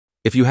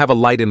If you have a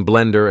light in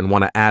Blender and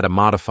want to add a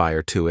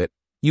modifier to it,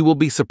 you will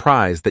be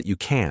surprised that you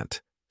can't,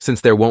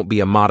 since there won't be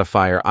a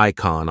modifier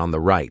icon on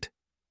the right.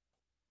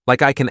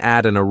 Like I can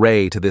add an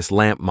array to this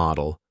lamp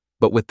model,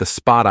 but with the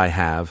spot I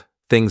have,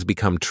 things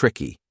become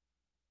tricky.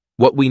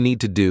 What we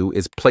need to do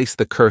is place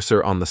the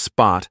cursor on the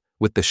spot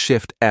with the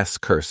Shift-S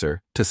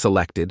cursor to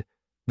selected,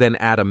 then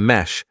add a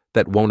mesh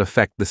that won't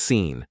affect the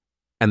scene,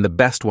 and the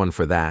best one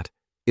for that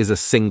is a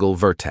single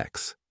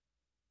vertex.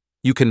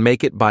 You can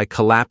make it by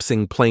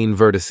collapsing plane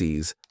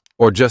vertices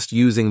or just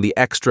using the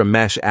extra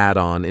mesh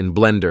add-on in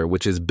Blender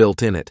which is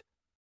built in it.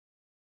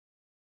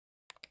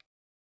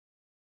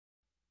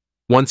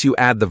 Once you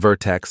add the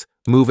vertex,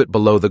 move it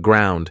below the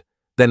ground,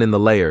 then in the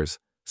layers,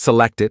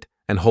 select it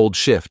and hold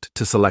Shift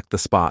to select the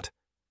spot,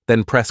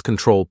 then press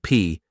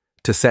Ctrl-P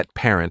to set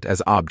parent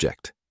as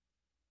object.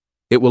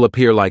 It will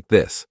appear like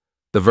this,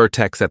 the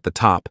vertex at the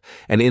top,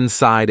 and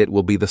inside it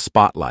will be the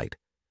spotlight,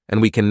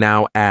 and we can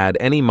now add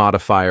any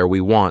modifier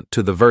we want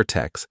to the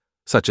vertex,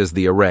 such as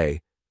the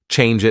array,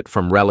 change it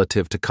from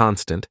relative to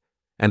constant,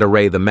 and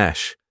array the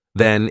mesh.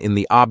 Then, in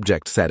the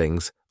Object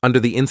settings, under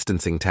the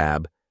Instancing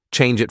tab,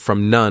 change it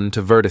from None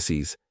to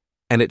Vertices,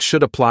 and it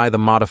should apply the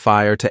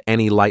modifier to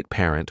any light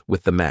parent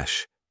with the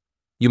mesh.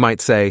 You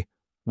might say,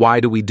 why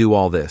do we do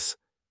all this?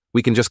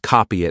 We can just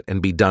copy it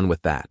and be done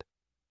with that.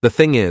 The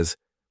thing is,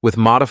 with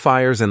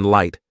modifiers and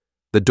light,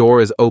 the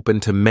door is open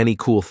to many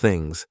cool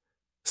things.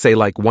 Say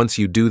like once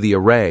you do the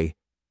array,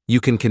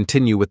 you can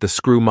continue with the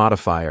screw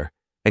modifier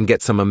and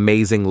get some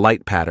amazing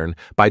light pattern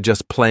by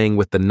just playing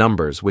with the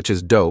numbers, which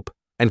is dope,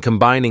 and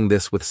combining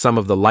this with some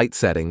of the light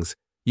settings,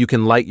 you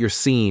can light your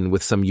scene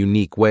with some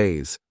unique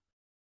ways.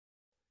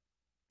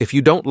 If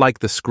you don't like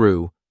the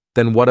screw,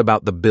 then what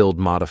about the build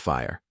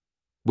modifier?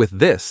 With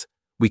this,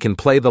 we can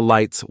play the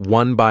lights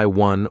one by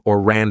one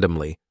or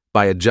randomly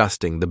by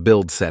adjusting the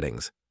build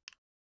settings.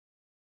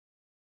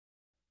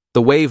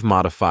 The wave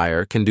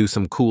modifier can do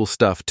some cool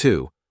stuff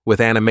too.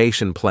 With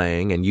animation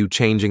playing and you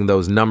changing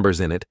those numbers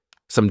in it,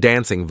 some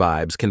dancing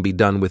vibes can be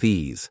done with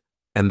ease.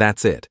 And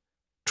that's it.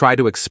 Try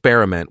to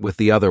experiment with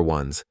the other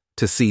ones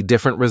to see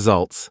different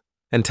results,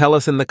 and tell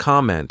us in the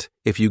comment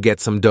if you get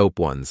some dope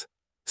ones.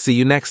 See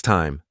you next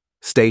time.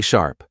 Stay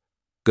sharp.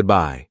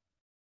 Goodbye.